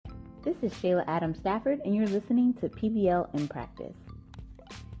This is Shayla Adams Stafford, and you're listening to PBL in Practice.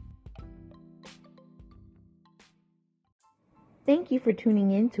 Thank you for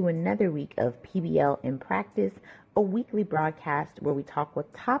tuning in to another week of PBL in Practice, a weekly broadcast where we talk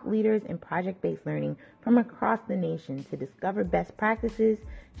with top leaders in project-based learning from across the nation to discover best practices,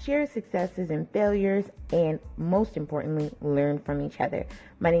 share successes and failures, and most importantly, learn from each other.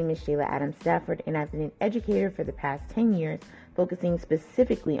 My name is Shayla Adams Stafford, and I've been an educator for the past 10 years, focusing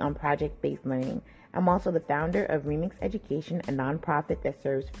specifically on project-based learning. I'm also the founder of Remix Education, a nonprofit that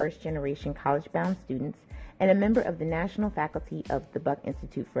serves first-generation college-bound students, and a member of the national faculty of the Buck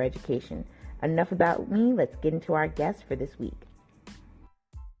Institute for Education. Enough about me, let's get into our guest for this week.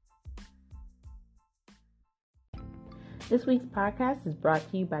 This week's podcast is brought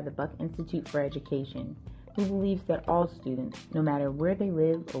to you by the Buck Institute for Education, who believes that all students, no matter where they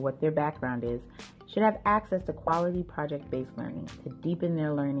live or what their background is, should have access to quality project-based learning to deepen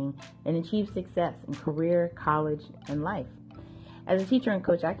their learning and achieve success in career, college, and life. As a teacher and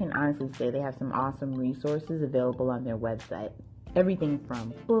coach, I can honestly say they have some awesome resources available on their website. Everything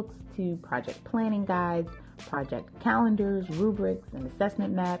from books to project planning guides, project calendars, rubrics, and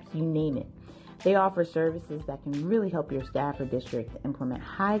assessment maps, you name it. They offer services that can really help your staff or district implement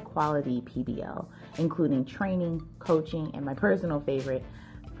high-quality PBL, including training, coaching, and my personal favorite,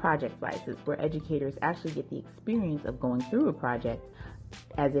 project slices, where educators actually get the experience of going through a project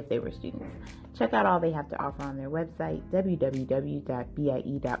as if they were students. Check out all they have to offer on their website, www.bie.org.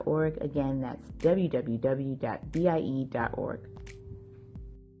 Again, that's www.bie.org.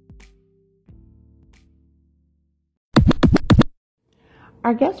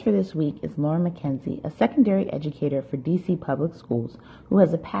 Our guest for this week is Lauren McKenzie, a secondary educator for DC Public Schools who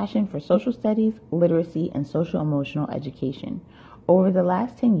has a passion for social studies, literacy, and social-emotional education. Over the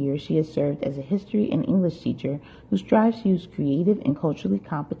last 10 years, she has served as a history and English teacher who strives to use creative and culturally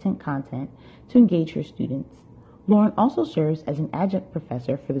competent content to engage her students. Lauren also serves as an adjunct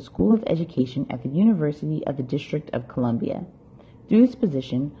professor for the School of Education at the University of the District of Columbia. Through this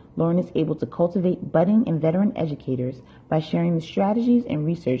position, Lauren is able to cultivate budding and veteran educators by sharing the strategies and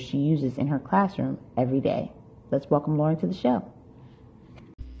research she uses in her classroom every day. Let's welcome Lauren to the show.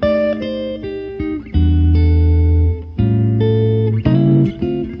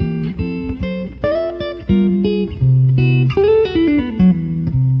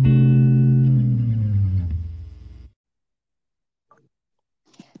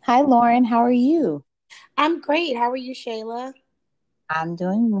 Hi, Lauren. How are you? I'm great. How are you, Shayla? I'm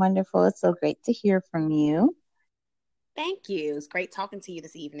doing wonderful. It's so great to hear from you. Thank you. It's great talking to you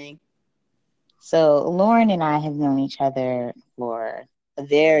this evening. So Lauren and I have known each other for a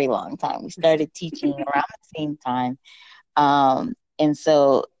very long time. We started teaching around the same time. And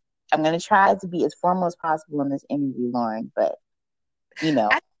so I'm going to try to be as formal as possible in this interview, Lauren, but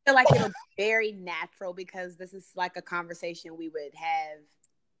I feel like it'll be very natural because this is like a conversation we would have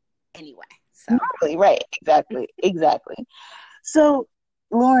anyway. So. Normally, right. Exactly. So,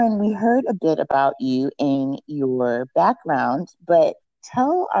 Lauren, we heard a bit about you and your background, but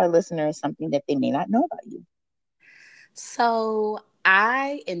tell our listeners something that they may not know about you. So,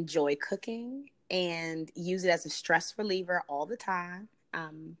 I enjoy cooking and use it as a stress reliever all the time.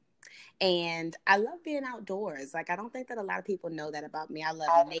 And I love being outdoors. Like, I don't think that a lot of people know that about me. I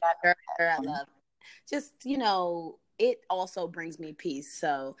love nature. I love just, it also brings me peace.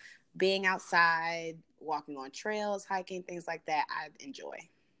 So, being outside, walking on trails, hiking, things like that, I enjoy.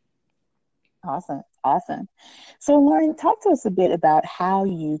 Awesome. So, Lauren, talk to us a bit about how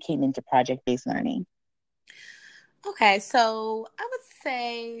you came into project-based learning. Okay, so I would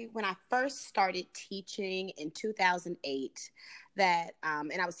say when I first started teaching in 2008, that,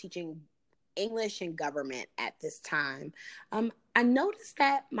 and I was teaching English and government at this time, I noticed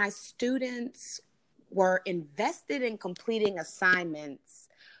that my students were invested in completing assignments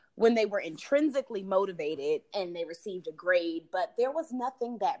when they were intrinsically motivated and they received a grade, but there was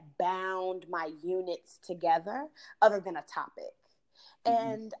nothing that bound my units together other than a topic.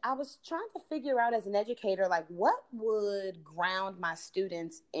 And I was trying to figure out as an educator, like, what would ground my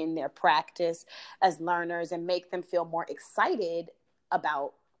students in their practice as learners and make them feel more excited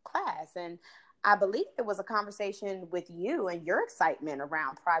about class. And I believe it was a conversation with you and your excitement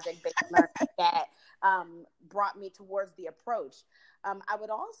around project-based learning that brought me towards the approach. I would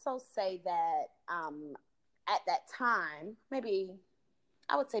also say that at that time, maybe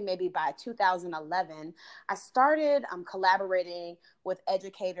by 2011, I started collaborating with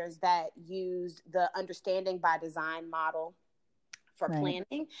educators that used the Understanding by Design model for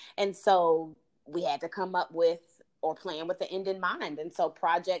planning. And so we had to come up with or plan with the end in mind. And so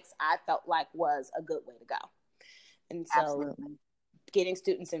projects I felt like was a good way to go. And so getting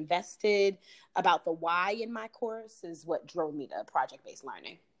students invested about the why in my course is what drove me to project-based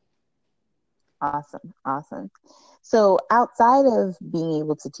learning. Awesome. Awesome. So outside of being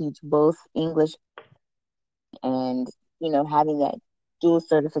able to teach both English and, having that dual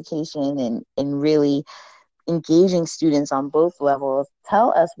certification and really engaging students on both levels,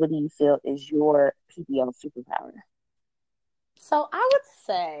 tell us, what do you feel is your PBL superpower? So I would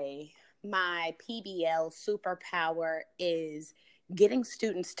say my PBL superpower is getting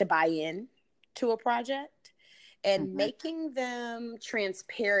students to buy in to a project and making them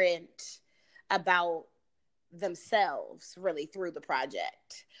transparent about themselves really through the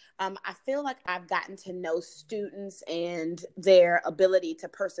project. I feel like I've gotten to know students and their ability to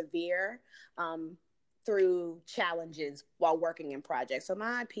persevere through challenges while working in projects. So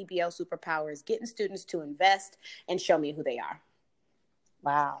my PBL superpower is getting students to invest and show me who they are.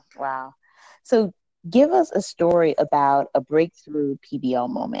 Wow. Wow. So give us a story about a breakthrough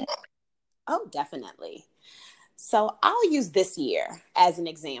PBL moment. Oh, definitely. So I'll use this year as an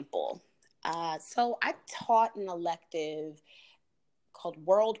example. So I taught an elective called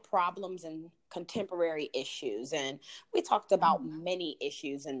World Problems and Contemporary Issues. And we talked about many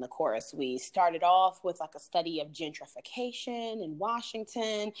issues in the course. We started off with like a study of gentrification in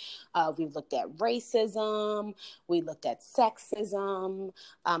Washington. We looked at racism. We looked at sexism.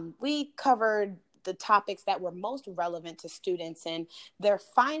 We covered the topics that were most relevant to students. And their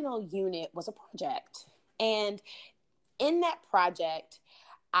final unit was a project. And in that project,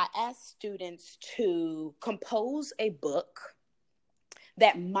 I asked students to compose a book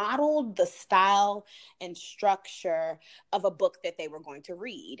that modeled the style and structure of a book that they were going to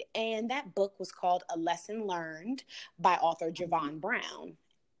read. And that book was called A Lesson Learned by author Javon Brown.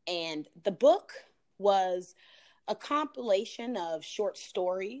 And the book was a compilation of short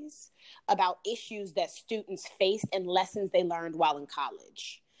stories about issues that students faced and lessons they learned while in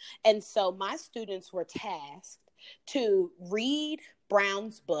college. And so my students were tasked to read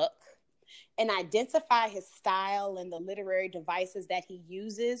Brown's book and identify his style and the literary devices that he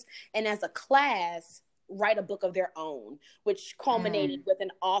uses, and as a class, write a book of their own, which culminated with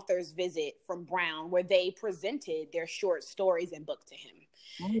an author's visit from Brown, where they presented their short stories and book to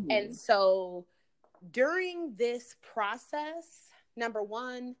him. And so during this process, number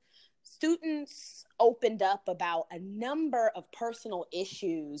one, students opened up about a number of personal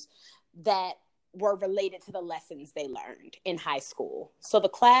issues that were related to the lessons they learned in high school. So the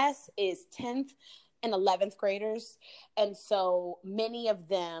class is 10th and 11th graders. And so many of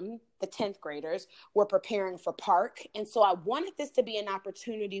them, the 10th graders, were preparing for Park. And so I wanted this to be an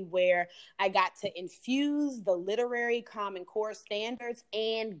opportunity where I got to infuse the literary Common Core standards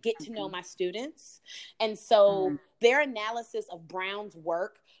and get to know my students. And so their analysis of Brown's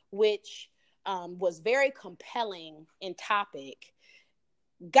work, which was very compelling in topic,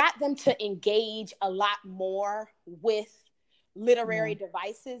 got them to engage a lot more with literary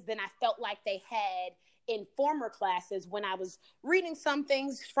devices than I felt like they had in former classes when I was reading some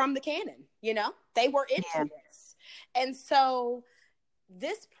things from the canon. They were into this. And so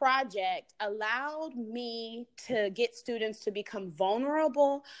this project allowed me to get students to become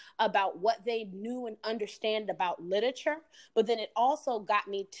vulnerable about what they knew and understand about literature, but then it also got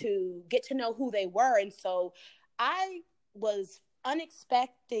me to get to know who they were. And so I was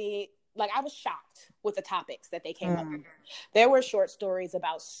unexpected. Like, I was shocked with the topics that they came up with. There were short stories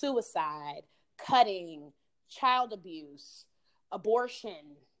about suicide, cutting, child abuse,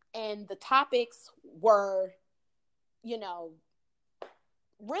 abortion, and the topics were,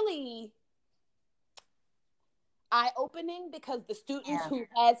 really eye-opening, because the students who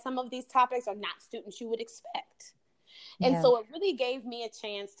had some of these topics are not students you would expect. And so it really gave me a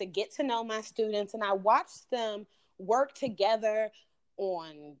chance to get to know my students, and I watched them work together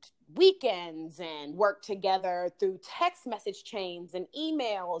on weekends and work together through text message chains and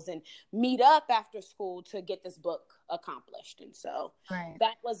emails and meet up after school to get this book accomplished. And so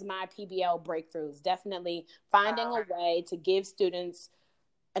that was my PBL breakthroughs, definitely finding a way to give students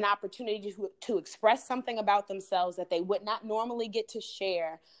an opportunity to express something about themselves that they would not normally get to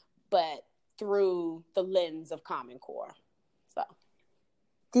share, but through the lens of Common Core. So,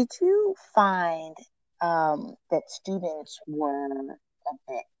 did you find that students were a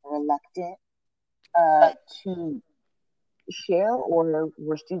bit reluctant to share, or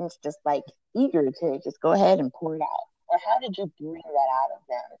were students just like eager to just go ahead and pour it out? Or how did you bring that out of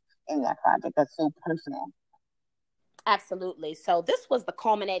them in that project that's so personal? Absolutely. So this was the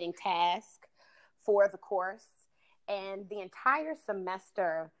culminating task for the course. And the entire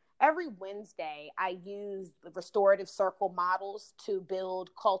semester, every Wednesday, I used the restorative circle models to build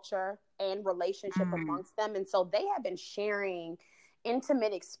culture and relationship amongst them. And so they have been sharing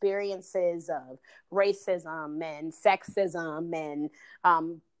intimate experiences of racism and sexism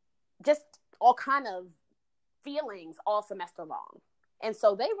and just all kind of feelings all semester long. And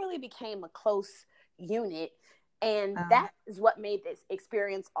so they really became a close unit. And that is what made this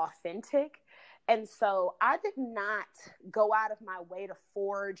experience authentic. And so I did not go out of my way to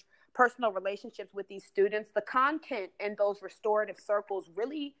forge personal relationships with these students. The content in those restorative circles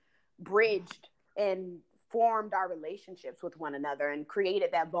really bridged and formed our relationships with one another and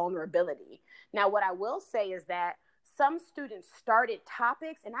created that vulnerability. Now, what I will say is that some students started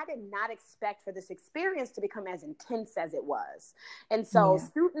topics, and I did not expect for this experience to become as intense as it was. And so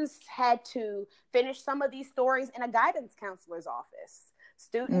students had to finish some of these stories in a guidance counselor's office.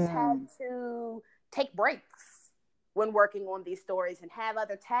 Students had to take breaks when working on these stories and have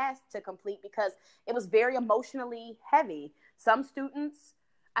other tasks to complete because it was very emotionally heavy. Some students,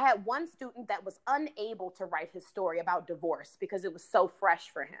 I had one student that was unable to write his story about divorce because it was so fresh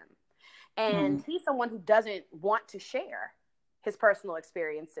for him. And he's someone who doesn't want to share his personal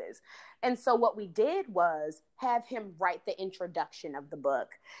experiences. And so what we did was have him write the introduction of the book.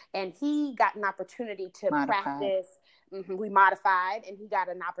 And he got an opportunity to practice. We modified, and he got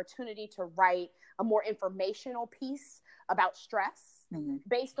an opportunity to write a more informational piece about stress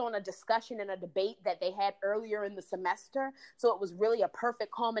based on a discussion and a debate that they had earlier in the semester. So it was really a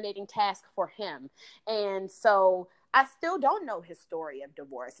perfect culminating task for him. And so I still don't know his story of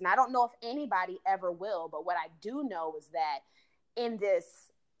divorce, and I don't know if anybody ever will. But what I do know is that in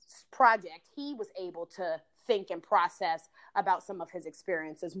this project, he was able to think and process about some of his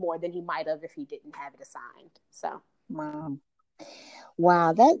experiences more than he might have if he didn't have it assigned. So,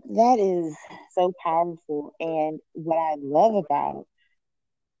 wow, that is so powerful. And what I love about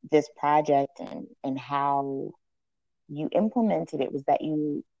this project and how you implemented it was that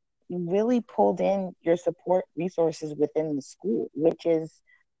you really pulled in your support resources within the school, which is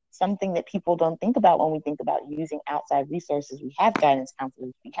something that people don't think about when we think about using outside resources. We have guidance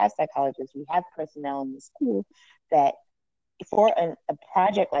counselors, we have psychologists, we have personnel in the school that for a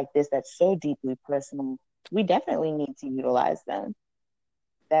project like this that's so deeply personal, we definitely need to utilize them.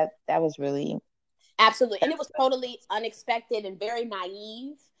 That was really... Absolutely. And it was totally unexpected and very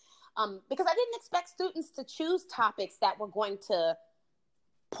naive because I didn't expect students to choose topics that were going to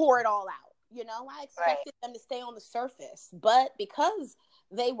pour it all out. You know, I expected them to stay on the surface, but because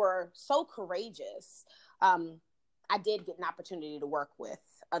they were so courageous, I did get an opportunity to work with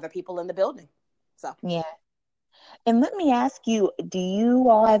other people in the building. So, yeah. And let me ask you, do you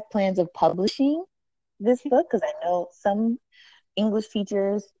all have plans of publishing this book? Because I know some English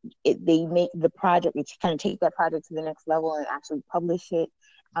teachers, they make the project, they kind of take that project to the next level and actually publish it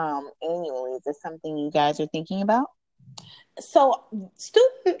annually. Is this something you guys are thinking about? So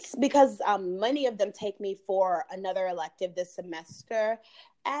students, because many of them take me for another elective this semester,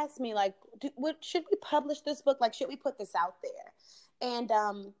 ask me like, should we publish this book? Like, should we put this out there?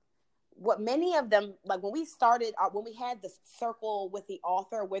 And what many of them, like when we started, when we had the circle with the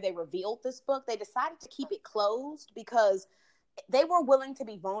author where they revealed this book, they decided to keep it closed because they were willing to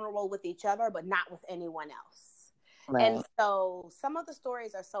be vulnerable with each other, but not with anyone else. Right. And so some of the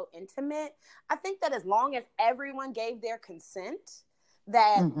stories are so intimate. I think that as long as everyone gave their consent,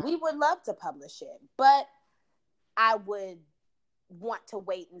 that we would love to publish it. But I would want to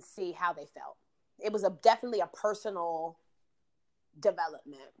wait and see how they felt. It was definitely a personal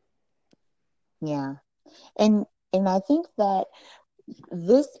development. Yeah. And I think that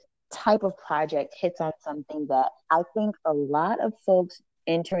this type of project hits on something that I think a lot of folks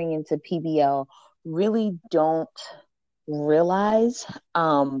entering into PBL really don't realize.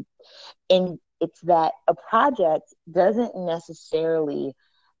 And it's that a project doesn't necessarily,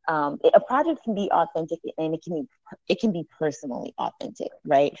 a project can be authentic and it can be personally authentic,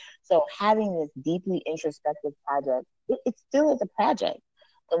 right? So having this deeply introspective project, it still is a project,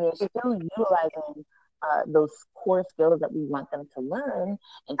 and they're still utilizing those core skills that we want them to learn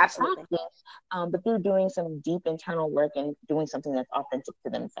and to practice, but they're doing some deep internal work and doing something that's authentic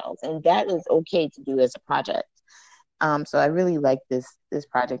to themselves, and that is okay to do as a project. So I really like this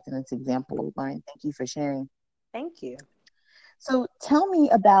project and this example, Lauren. Thank you for sharing. Thank you. So tell me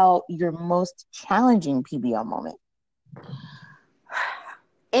about your most challenging PBL moment.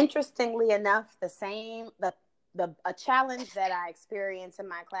 Interestingly enough, a challenge that I experience in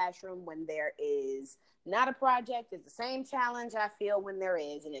my classroom when there is not a project is the same challenge I feel when there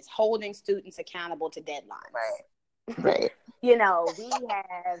is, and it's holding students accountable to deadlines. Right. You know, we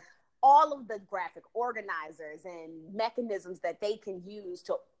have all of the graphic organizers and mechanisms that they can use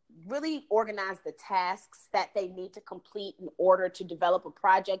to really organize the tasks that they need to complete in order to develop a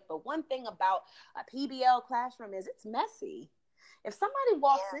project. But one thing about a PBL classroom is it's messy. If somebody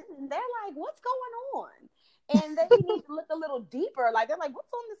walks in and they're like, what's going on? And they need to look a little deeper. Like, they're like,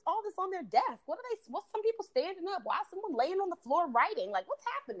 what's on all this on their desk? What's some people standing up? Why is someone laying on the floor writing? Like, what's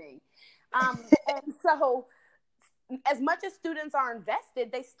happening? And so as much as students are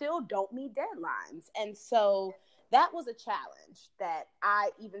invested, they still don't meet deadlines. And so that was a challenge that I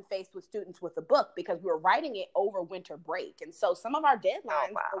even faced with students with the book, because we were writing it over winter break. And so some of our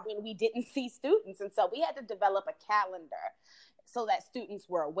deadlines were when we didn't see students. And so we had to develop a calendar so that students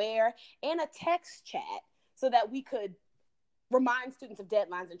were aware, and a text chat so that we could remind students of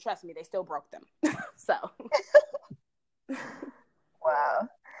deadlines. And trust me, they still broke them. So. Wow.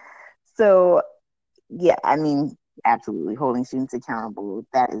 So, yeah, I mean, absolutely, holding students accountable,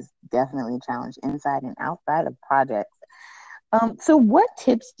 that is definitely a challenge inside and outside of projects. So what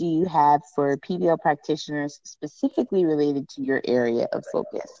tips do you have for PBL practitioners specifically related to your area of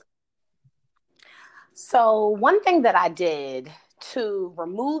focus? So one thing that I did to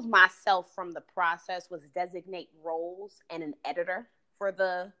remove myself from the process was designate roles and an editor for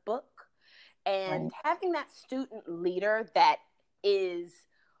the book. And having that student leader that is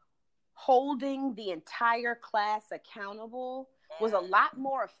holding the entire class accountable was a lot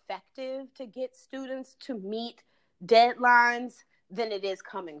more effective to get students to meet deadlines than it is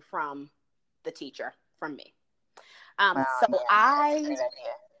coming from the teacher, from me. I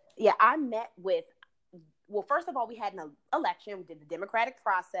met with, well, first of all, we had an election. We did the democratic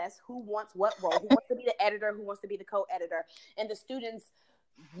process. Who wants what role? Who wants to be the editor? Who wants to be the co-editor? And the students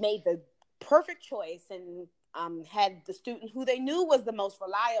made the perfect choice and had the student who they knew was the most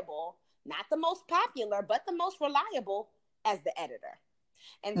reliable, not the most popular, but the most reliable, as the editor.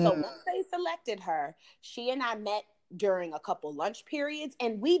 And so once they selected her, she and I met during a couple lunch periods,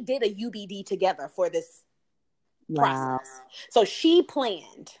 and we did a UBD together for this process. So she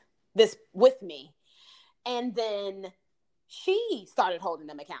planned this with me, and then she started holding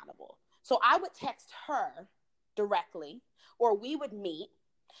them accountable. So I would text her directly, or we would meet,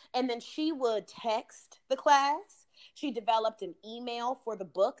 and then she would text the class. She developed an email for the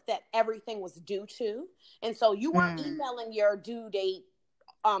book that everything was due to. And so you weren't emailing your due date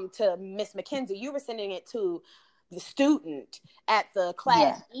to Miss McKenzie. You were sending it to the student at the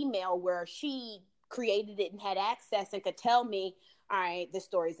class email, where she created it and had access and could tell me, all right, this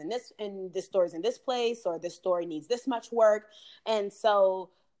story's in this, and this story's in this place, or this story needs this much work. And so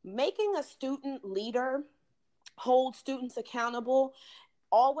making a student leader hold students accountable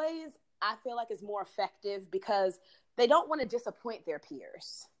always, I feel like, is more effective, because they don't want to disappoint their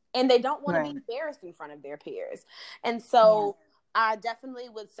peers, and they don't want to be embarrassed in front of their peers. And so I definitely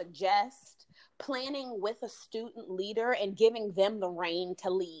would suggest planning with a student leader and giving them the reign to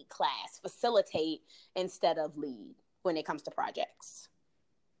lead class, facilitate instead of lead when it comes to projects.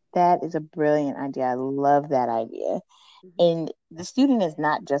 That is a brilliant idea. I love that idea. And the student is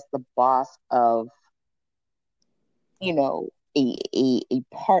not just the boss of, you know, a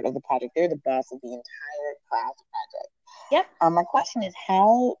part of the project. They're the boss of the entire class project. Yep. My question is,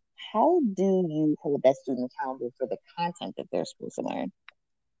 how do you hold that student accountable for the content that they're supposed to learn?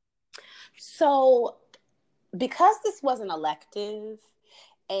 So because this was an elective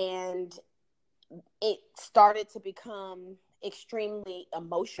and it started to become extremely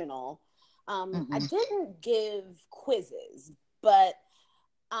emotional, I didn't give quizzes, but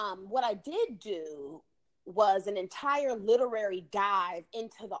what I did do was an entire literary dive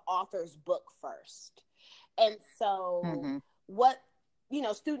into the author's book first. And so what,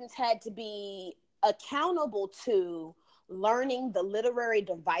 students had to be accountable to learning the literary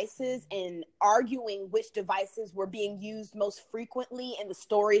devices and arguing which devices were being used most frequently in the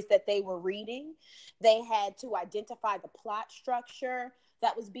stories that they were reading. They had to identify the plot structure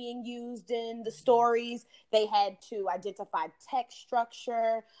that was being used in the stories. They had to identify text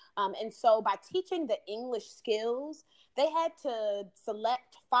structure. And so by teaching the English skills, they had to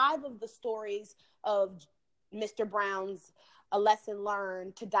select 5 of the stories of Mr. Brown's A Lesson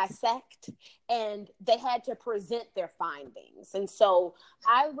Learned to dissect, and they had to present their findings. And so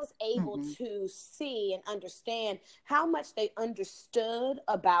I was able to see and understand how much they understood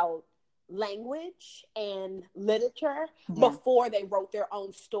about language and literature before they wrote their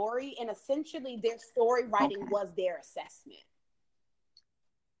own story. And essentially their story writing was their assessment.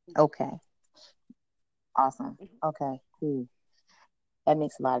 Okay. Awesome. Okay, cool. That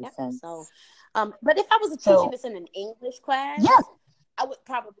makes a lot of sense. So, but if I was teaching this in an English class, I would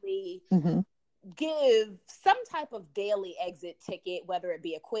probably give some type of daily exit ticket, whether it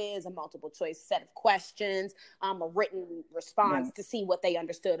be a quiz, a multiple choice set of questions, a written response to see what they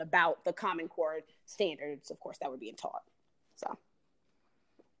understood about the Common Core standards, of course, that were being taught. So,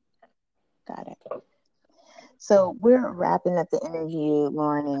 got it. So we're wrapping up the interview,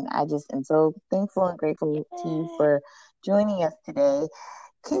 Lauren, and I just am so thankful and grateful to you for joining us today.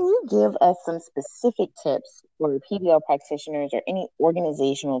 Can you give us some specific tips for PBL practitioners or any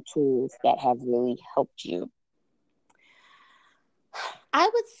organizational tools that have really helped you? I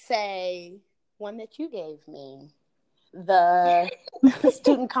would say one that you gave me, the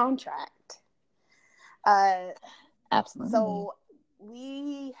student contract. Absolutely. So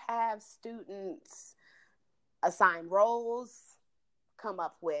we have students assign roles, come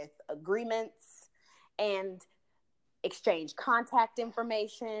up with agreements, and exchange contact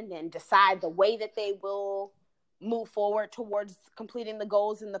information and decide the way that they will move forward towards completing the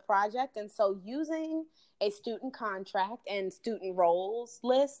goals in the project. And so using a student contract and student roles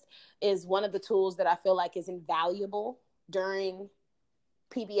list is one of the tools that I feel like is invaluable during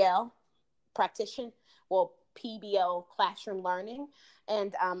PBL PBL classroom learning.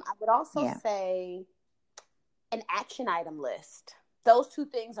 And I would also say an action item list. Those two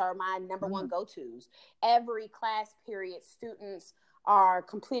things are my number one go-tos. Every class period, students are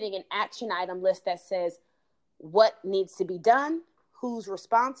completing an action item list that says what needs to be done, who's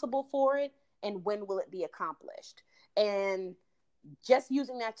responsible for it, and when will it be accomplished. And just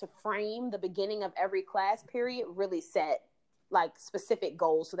using that to frame the beginning of every class period really set like specific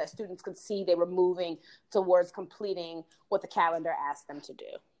goals so that students could see they were moving towards completing what the calendar asked them to do.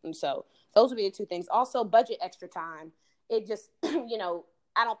 And so those would be the two things. Also, budget extra time. It just,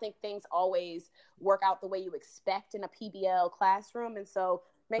 I don't think things always work out the way you expect in a PBL classroom. And so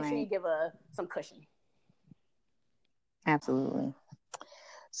make sure you give some cushion. Absolutely.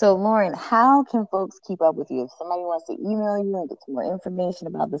 So, Lauren, how can folks keep up with you? If somebody wants to email you and get some more information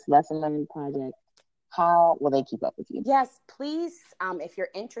about this lesson learning project, how will they keep up with you? Yes, please. If you're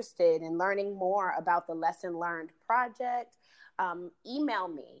interested in learning more about the Lesson Learned project, email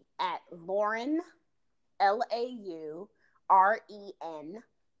me at Lauren, LAUREN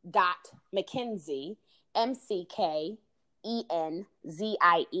 .McKenzie, MCKENZIE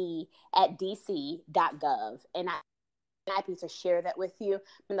at dc.gov. And I'm happy to share that with you. I'm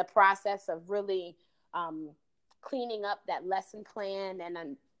in the process of really cleaning up that lesson plan,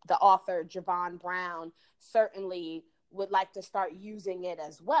 and the author, Javon Brown, certainly would like to start using it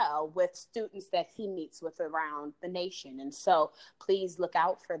as well with students that he meets with around the nation. And so please look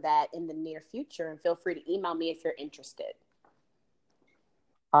out for that in the near future, and feel free to email me if you're interested.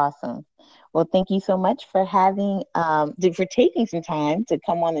 Awesome. Well, thank you so much for for taking some time to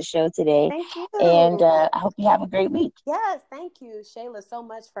come on the show today. Thank you. And I hope you have a great week. Yes, thank you, Shayla, so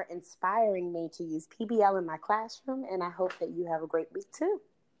much for inspiring me to use PBL in my classroom. And I hope that you have a great week too.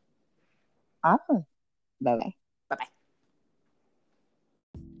 Awesome. Bye-bye. Bye-bye.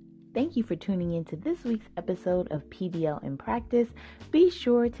 Thank you for tuning in to this week's episode of PBL in Practice. Be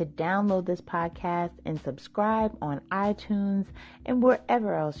sure to download this podcast and subscribe on iTunes and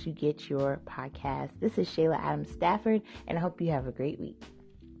wherever else you get your podcasts. This is Shayla Adams Stafford, and I hope you have a great week.